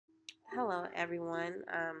Hello, everyone.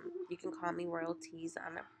 You can call me Royalties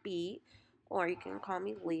on a beat, or you can call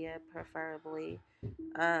me Leah, preferably.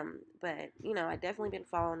 But I definitely been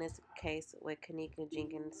following this case with Kenneka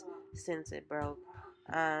Jenkins since it broke.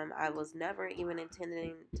 I was never even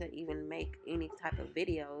intending to even make any type of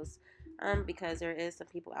videos, because there is some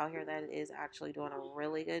people out here that is actually doing a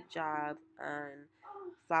really good job on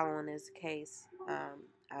following this case,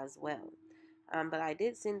 as well. But I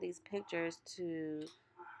did send these pictures to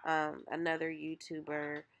another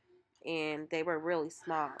YouTuber, and they were really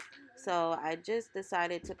small. So I just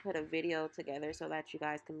decided to put a video together so that you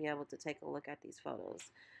guys can be able to take a look at these photos.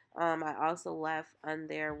 I also left on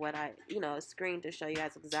there what a screen to show you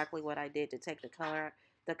guys exactly what I did to take the color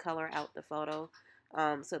out the photo,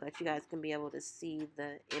 so that you guys can be able to see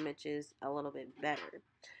the images a little bit better.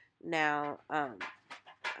 Now,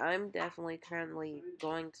 I'm definitely currently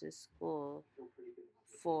going to school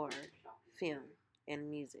for film and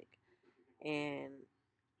music. And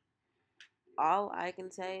all I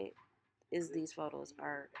can say is these photos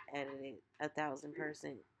are edited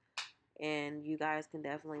 1,000%. And you guys can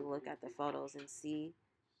definitely look at the photos and see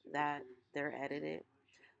that they're edited.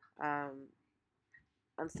 Um,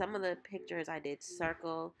 on some of the pictures, I did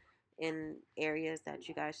circle in areas that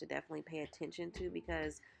you guys should definitely pay attention to,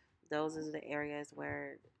 because those are the areas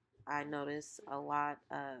where I notice a lot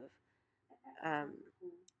of um,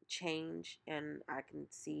 change, and I can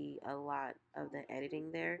see a lot of the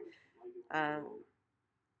editing there. Um,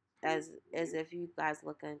 as if you guys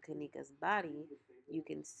look on Kenneka's body, you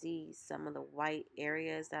can see some of the white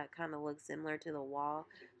areas that kind of look similar to the wall.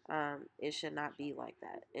 It should not be like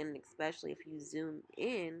that, and especially if you zoom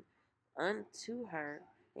in onto her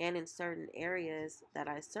and in certain areas that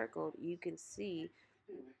I circled, you can see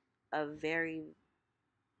a very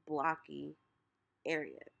blocky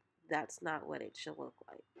area. That's not what it should look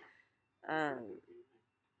like. Um,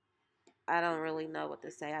 I don't really know what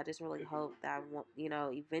to say. I just really hope that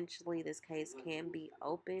eventually this case can be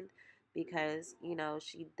opened, because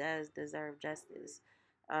she does deserve justice.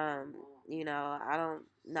 Um, I don't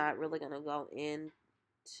not really gonna go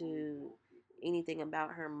into anything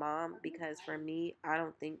about her mom, because for me, I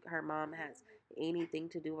don't think her mom has anything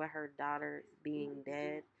to do with her daughter being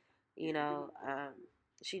dead. You know, um,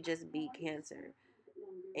 she just beat cancer,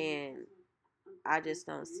 and I just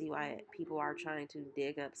don't see why people are trying to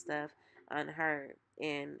dig up stuff on her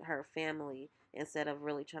and her family, instead of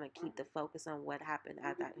really trying to keep the focus on what happened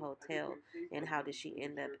at that hotel and how did she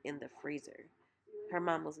end up in the freezer. Her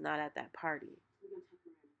mom was not at that party,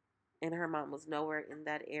 and her mom was nowhere in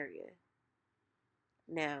that area.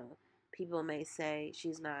 Now, people may say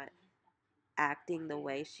she's not acting the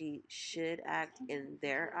way she should act in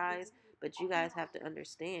their eyes. But you guys have to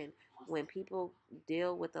understand, when people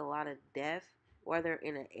deal with a lot of death, or they're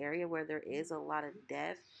in an area where there is a lot of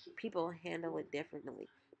death, people handle it differently.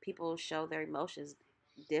 People show their emotions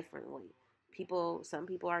differently. Some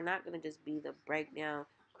people are not going to just be the breakdown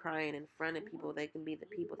crying in front of people. They can be the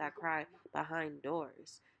people that cry behind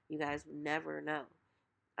doors. You guys never know.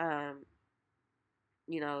 Um,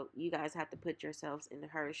 you guys have to put yourselves in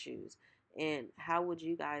her shoes. And how would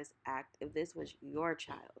you guys act if this was your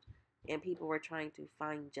child and people were trying to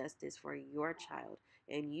find justice for your child,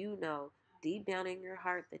 and deep down in your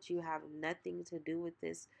heart that you have nothing to do with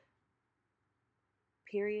this,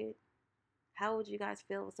 period? How would you guys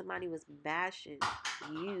feel if somebody was bashing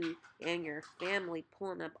you and your family,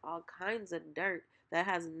 pulling up all kinds of dirt that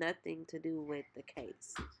has nothing to do with the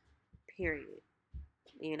case? Period.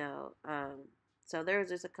 you know. So there's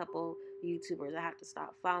just a couple YouTubers I have to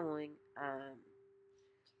stop following,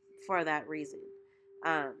 for that reason.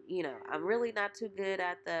 I'm really not too good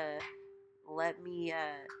at the let me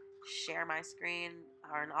share my screen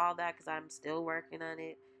or and all that, because I'm still working on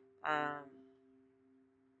it. Um,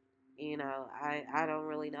 I don't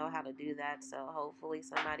really know how to do that, so hopefully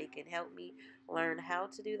somebody can help me learn how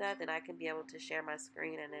to do that. Then I can be able to share my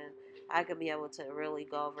screen, and then I can be able to really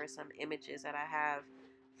go over some images that I have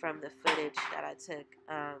from the footage that I took,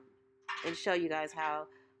 and show you guys how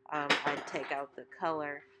I take out the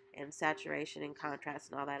color and saturation and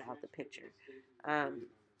contrast and all that out the picture. Um,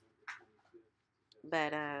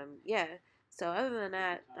 but yeah. So other than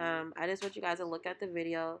that, I just want you guys to look at the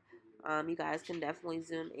video. You guys can definitely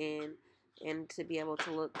zoom in and to be able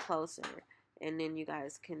to look closer, and then you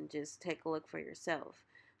guys can just take a look for yourself.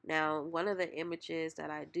 Now, one of the images that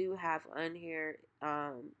I do have on here,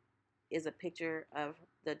 is a picture of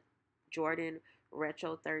the Jordan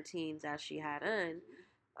Retro 13s that she had on,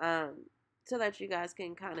 um, so that you guys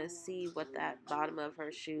can kind of see what that bottom of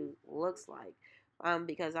her shoe looks like.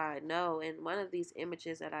 Because I know in one of these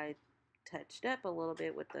images that I touched up a little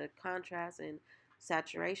bit with the contrast and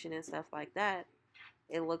saturation and stuff like that,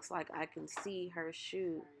 it looks like I can see her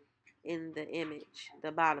shoe in the image,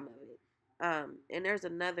 the bottom of it. And there's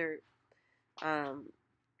another um,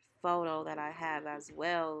 photo that I have as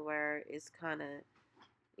well where it's kind of,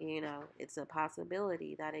 it's a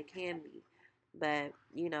possibility that it can be. But,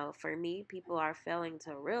 for me, people are failing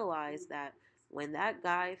to realize that when that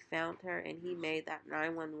guy found her and he made that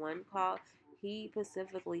 911 call, he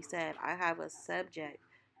specifically said, I have a subject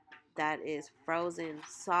that is frozen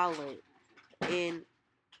solid in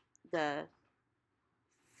the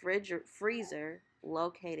freezer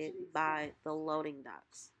located by the loading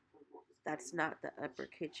docks. That's not the upper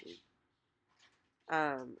kitchen,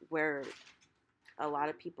 where a lot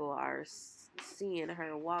of people are seeing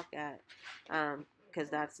her walk at, because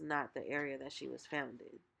that's not the area that she was found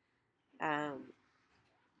in.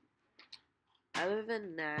 Other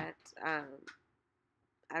than that,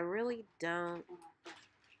 I really don't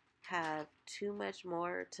have too much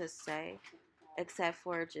more to say except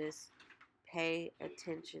for just pay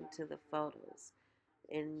attention to the photos.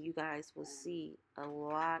 And you guys will see a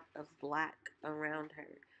lot of black around her.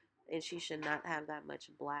 And she should not have that much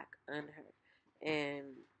black on her. And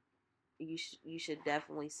you should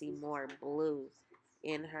definitely see more blue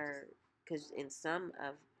in her, because in some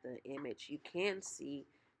of the image you can see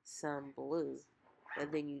some blue,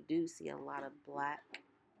 but then you do see a lot of black,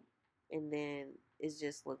 and then it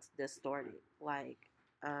just looks distorted. Like,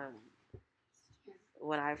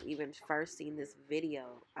 when I've even first seen this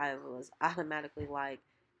video, I was automatically like,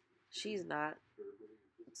 she's not,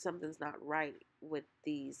 something's not right with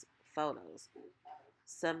these photos.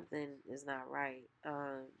 Something is not right.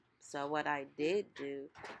 So what I did do,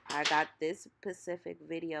 I got this specific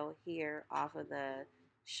video here off of the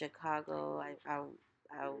Chicago, I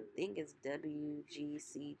think it's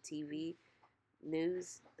WGC TV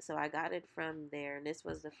news. So I got it from there, and this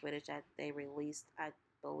was the footage that they released. I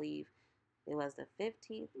believe it was the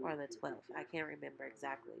 15th or the 12th. I can't remember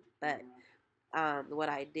exactly, but what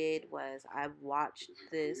I did was I watched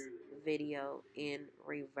this video in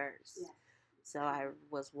reverse. So I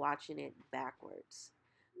was watching it backwards,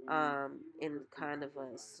 in kind of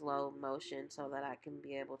a slow motion, so that I can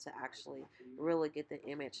be able to actually really get the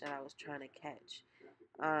image that I was trying to catch.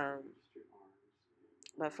 Um,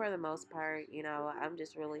 but for the most part, I'm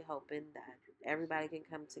just really hoping that everybody can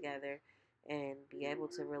come together and be able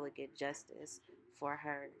to really get justice for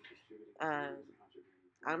her. Um,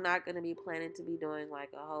 I'm not going to be planning to be doing like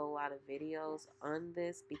a whole lot of videos on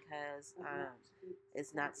this, because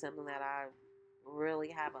it's not something that I really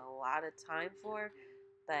have a lot of time for.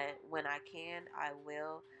 But when I can, I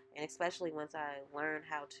will. And especially once I learn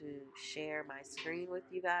how to share my screen with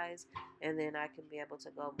you guys, and then I can be able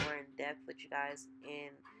to go more in depth with you guys in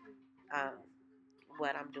um,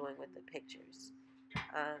 what I'm doing with the pictures.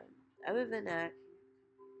 Um, Other than that,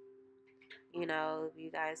 you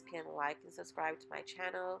guys can like and subscribe to my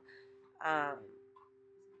channel. Um,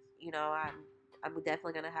 I'm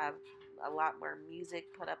definitely gonna have a lot more music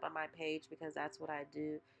put up on my page, because that's what I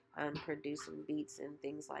do. Producing beats and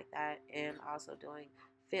things like that, and also doing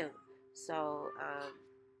film. So,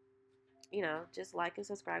 just like and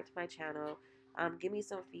subscribe to my channel. Give me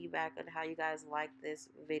some feedback on how you guys like this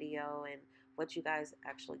video and what you guys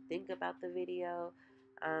actually think about the video.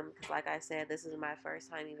 Because like I said, this is my first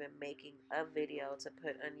time even making a video to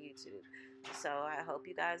put on YouTube. So I hope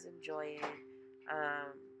you guys enjoy it.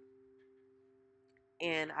 Um,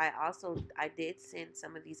 and I did send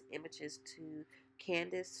some of these images to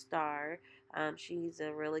Kandis Star. She's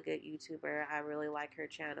a really good YouTuber. I really like her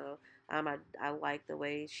channel. I like the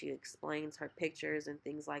way she explains her pictures and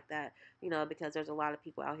things like that. Because there's a lot of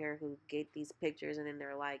people out here who get these pictures and then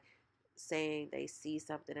they're like saying they see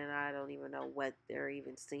something, and I don't even know what they're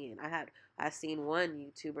even seeing. I seen one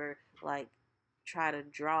YouTuber like try to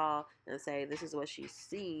draw and say this is what she's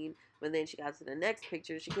seen, but then she got to the next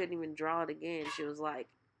picture, she couldn't even draw it again. She was like,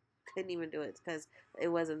 couldn't even do it because it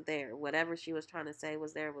wasn't there. Whatever she was trying to say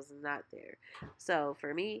was not there. So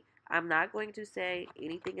for me, I'm not going to say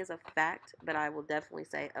anything is a fact, but I will definitely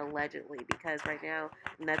say allegedly, because right now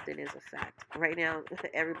nothing is a fact. Right now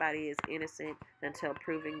everybody is innocent until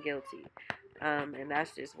proven guilty, and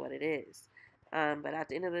that's just what it is. But at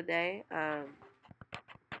the end of the day,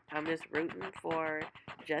 I'm just rooting for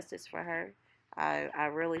justice for her. I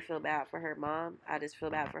really feel bad for her mom. I just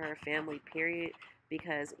feel bad for her family, period,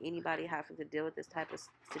 because anybody having to deal with this type of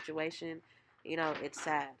situation, it's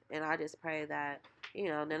sad. And I just pray that,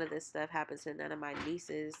 none of this stuff happens to none of my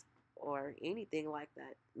nieces or anything like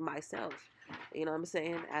that, myself. You know what I'm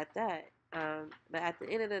saying? At that. But at the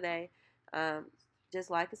end of the day, just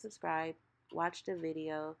like and subscribe, watch the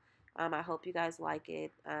video. I hope you guys like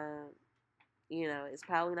it. It's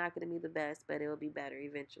probably not going to be the best, but it will be better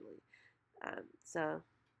eventually. So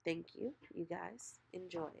thank you, you guys.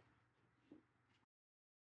 Enjoy.